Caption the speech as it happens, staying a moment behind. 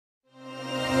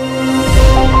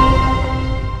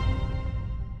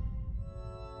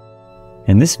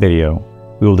this video,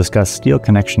 we will discuss steel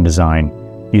connection design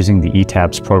using the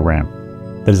ETABS program.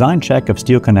 The design check of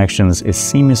steel connections is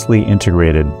seamlessly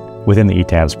integrated within the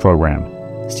ETABS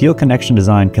program. Steel connection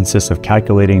design consists of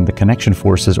calculating the connection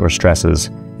forces or stresses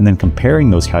and then comparing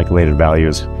those calculated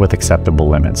values with acceptable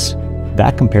limits.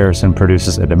 That comparison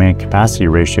produces a demand capacity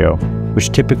ratio, which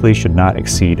typically should not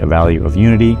exceed a value of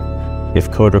unity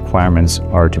if code requirements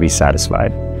are to be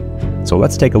satisfied. So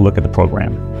let's take a look at the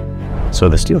program. So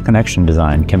the steel connection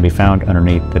design can be found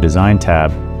underneath the Design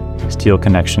tab, Steel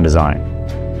Connection Design.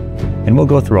 And we'll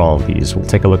go through all of these. We'll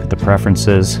take a look at the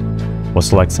preferences, we'll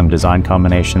select some design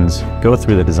combinations, go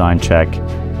through the design check,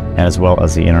 as well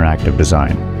as the interactive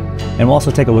design. And we'll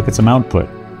also take a look at some output.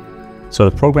 So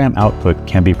the program output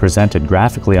can be presented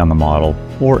graphically on the model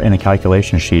or in a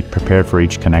calculation sheet prepared for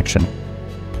each connection.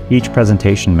 Each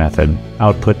presentation method,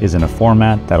 output is in a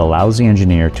format that allows the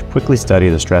engineer to quickly study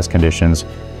the stress conditions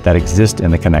that exist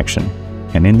in the connection,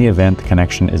 and in the event the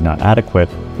connection is not adequate,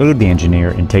 aid the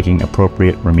engineer in taking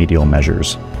appropriate remedial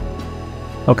measures.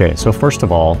 Okay, so first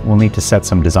of all, we'll need to set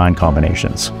some design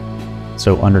combinations.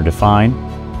 So under Define,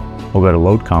 we'll go to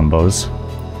Load Combos.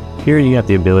 Here you have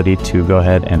the ability to go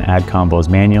ahead and add combos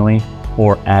manually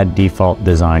or add default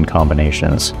design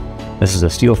combinations. This is a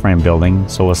steel frame building,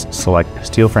 so we'll select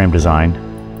Steel Frame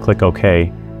Design, click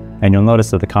OK, and you'll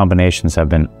notice that the combinations have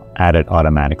been added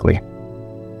automatically.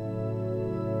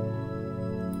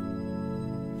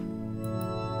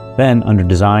 Then under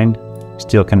Design,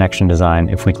 Steel Connection Design,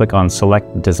 if we click on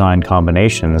Select Design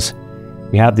Combinations,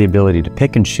 we have the ability to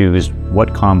pick and choose what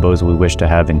combos we wish to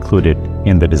have included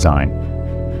in the design,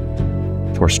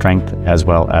 for strength as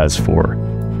well as for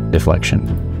deflection.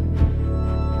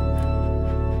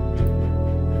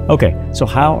 Okay, so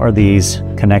how are these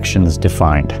connections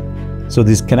defined? So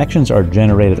these connections are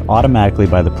generated automatically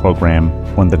by the program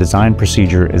when the design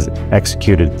procedure is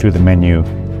executed through the menu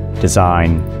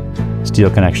Design,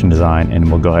 Steel Connection Design, and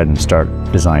we'll go ahead and start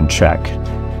Design Check.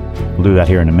 We'll do that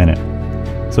here in a minute.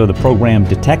 So the program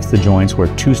detects the joints where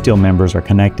two steel members are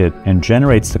connected and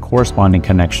generates the corresponding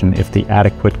connection if the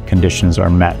adequate conditions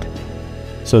are met.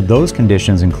 So those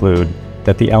conditions include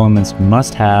that the elements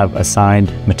must have assigned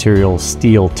material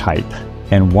steel type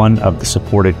and one of the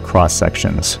supported cross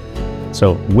sections.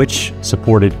 So which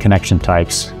supported connection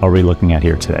types are we looking at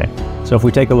here today? So if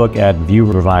we take a look at View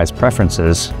Revised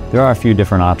Preferences, there are a few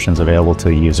different options available to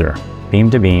the user: beam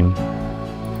to beam,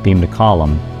 beam to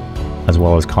column, as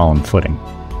well as column footing.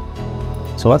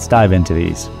 So let's dive into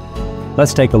these.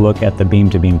 Let's take a look at the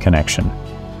beam-to-beam connection.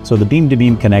 So the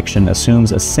beam-to-beam connection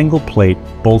assumes a single plate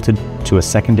bolted to a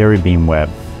secondary beam web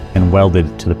and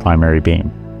welded to the primary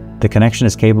beam. The connection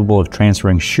is capable of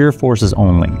transferring shear forces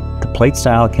only. The plate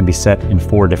style can be set in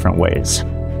 4 different ways: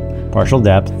 partial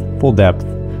depth, full depth,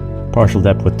 partial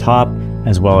depth with top,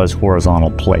 as well as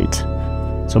horizontal plate.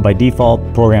 So by default,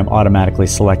 the program automatically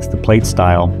selects the plate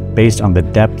style based on the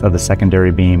depth of the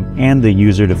secondary beam and the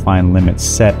user-defined limits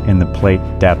set in the plate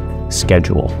depth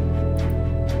schedule.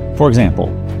 For example,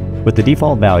 with the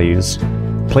default values,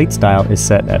 plate style is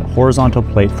set at horizontal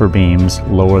plate for beams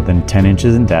lower than 10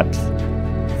 inches in depth,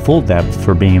 full depth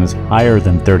for beams higher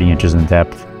than 30 inches in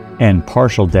depth, and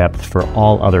partial depth for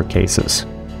all other cases.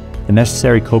 The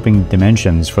necessary coping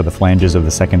dimensions for the flanges of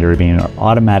the secondary beam are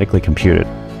automatically computed.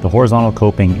 The horizontal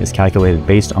coping is calculated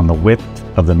based on the width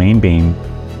of the main beam,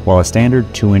 while a standard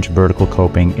 2-inch vertical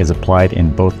coping is applied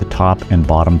in both the top and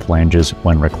bottom flanges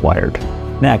when required.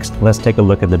 Next, let's take a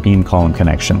look at the beam-column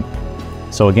connection.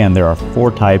 So again, there are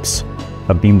 4 types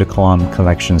of beam-to-column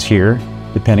connections here,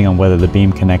 depending on whether the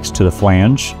beam connects to the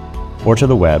flange or to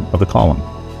the web of the column,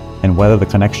 and whether the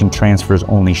connection transfers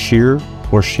only shear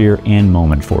or shear and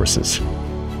moment forces.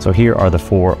 So here are the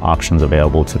 4 options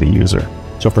available to the user.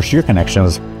 So for shear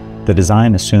connections, the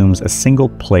design assumes a single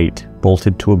plate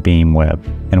bolted to a beam web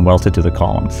and welded to the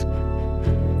columns.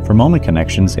 For moment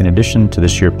connections, in addition to the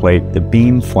shear plate, the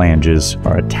beam flanges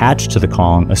are attached to the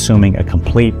column, assuming a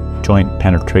complete joint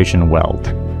penetration weld.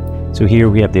 So here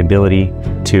we have the ability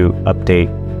to update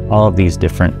all of these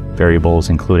different variables,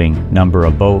 including number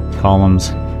of bolt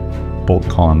columns, bolt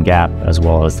column gap, as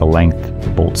well as the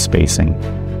length bolt spacing.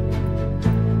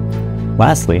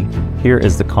 Lastly, here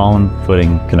is the column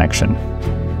footing connection.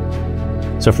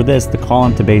 So for this, the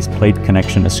column to base plate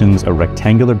connection assumes a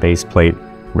rectangular base plate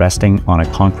resting on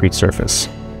a concrete surface.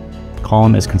 The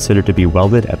column is considered to be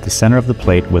welded at the center of the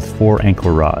plate with 4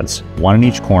 anchor rods, 1 in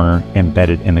each corner,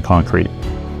 embedded in the concrete.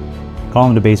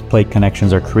 Column to base plate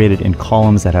connections are created in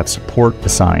columns that have support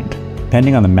assigned.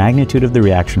 Depending on the magnitude of the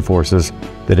reaction forces,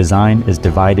 the design is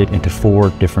divided into 4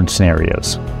 different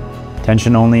scenarios: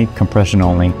 tension only, compression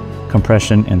only,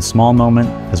 compression in small moment,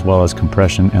 as well as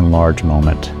compression in large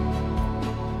moment.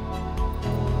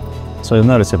 So you'll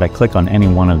notice if I click on any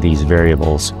one of these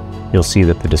variables, you'll see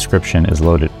that the description is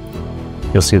loaded.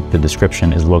 You'll see that the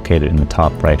description is located in the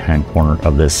top right-hand corner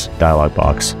of this dialog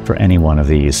box for any one of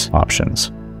these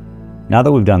options. Now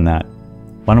that we've done that,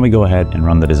 why don't we go ahead and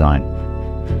run the design.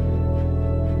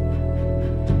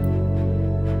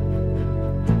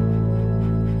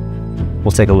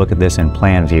 We'll take a look at this in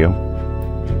plan view.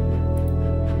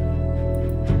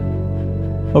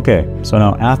 Okay, so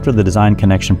now after the design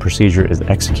connection procedure is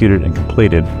executed and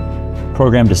completed, the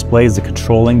program displays the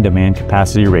controlling demand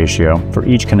capacity ratio for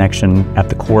each connection at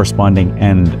the corresponding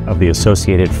end of the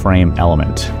associated frame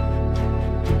element.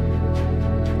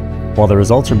 While the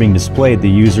results are being displayed, the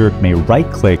user may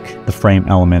right-click the frame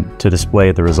element to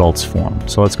display the results form.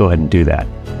 So let's go ahead and do that.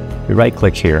 If we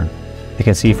right-click here, you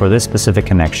can see for this specific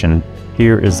connection,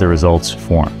 here is the results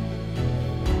form.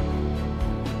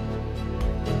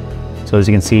 So as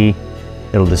you can see,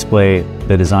 it'll display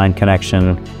the design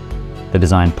connection, the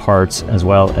design parts, as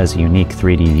well as a unique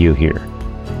 3D view here.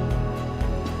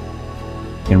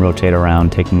 You can rotate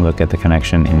around, taking a look at the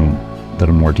connection in a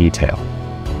little more detail.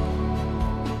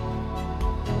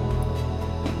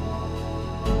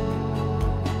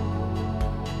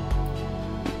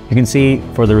 You can see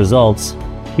for the results,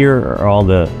 here are all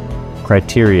the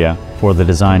criteria for the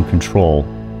design control: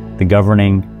 the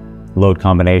governing load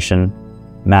combination,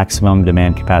 maximum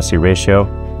demand capacity ratio,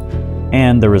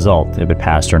 and the result, if it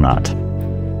passed or not.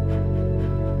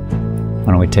 Why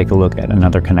don't we take a look at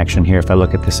another connection here? If I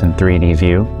look at this in 3D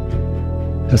view,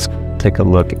 let's take a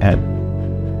look at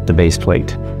the base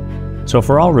plate. So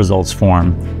for all results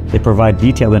form, they provide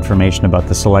detailed information about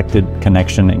the selected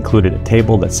connection, included a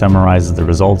table that summarizes the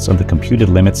results of the computed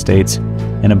limit states,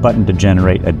 and a button to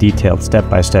generate a detailed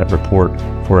step-by-step report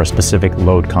for a specific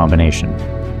load combination.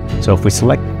 So if we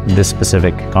select this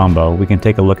specific combo, we can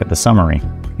take a look at the summary.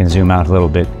 You can zoom out a little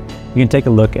bit. You can take a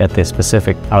look at the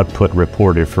specific output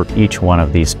reported for each one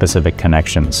of these specific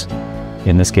connections.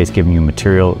 In this case, giving you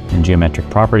material and geometric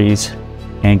properties,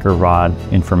 anchor rod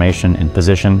information and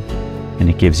position, and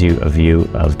it gives you a view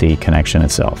of the connection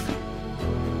itself.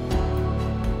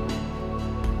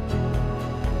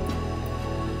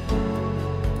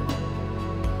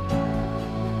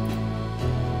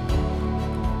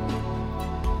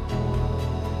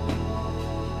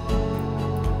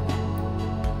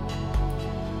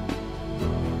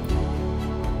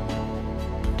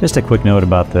 Just a quick note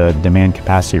about the demand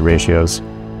capacity ratios.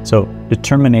 So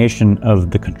determination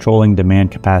of the controlling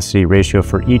demand capacity ratio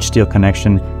for each steel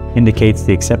connection indicates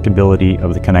the acceptability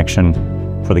of the connection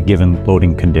for the given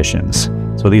loading conditions.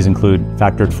 So these include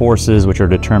factored forces, which are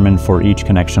determined for each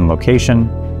connection location.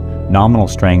 Nominal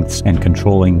strengths and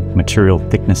controlling material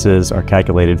thicknesses are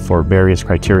calculated for various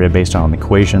criteria based on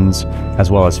equations,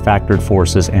 as well as factored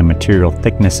forces and material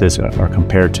thicknesses are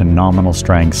compared to nominal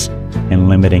strengths and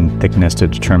limiting thickness to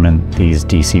determine these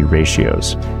DC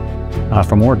ratios.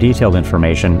 For more detailed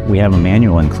information, we have a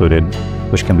manual included,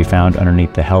 which can be found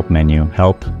underneath the Help menu,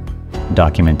 Help,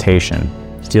 Documentation,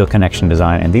 Steel Connection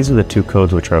Design, and these are the two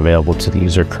codes which are available to the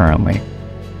user currently.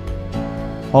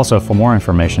 Also, for more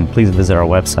information, please visit our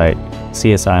website,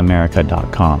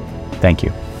 csiamerica.com. Thank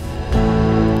you.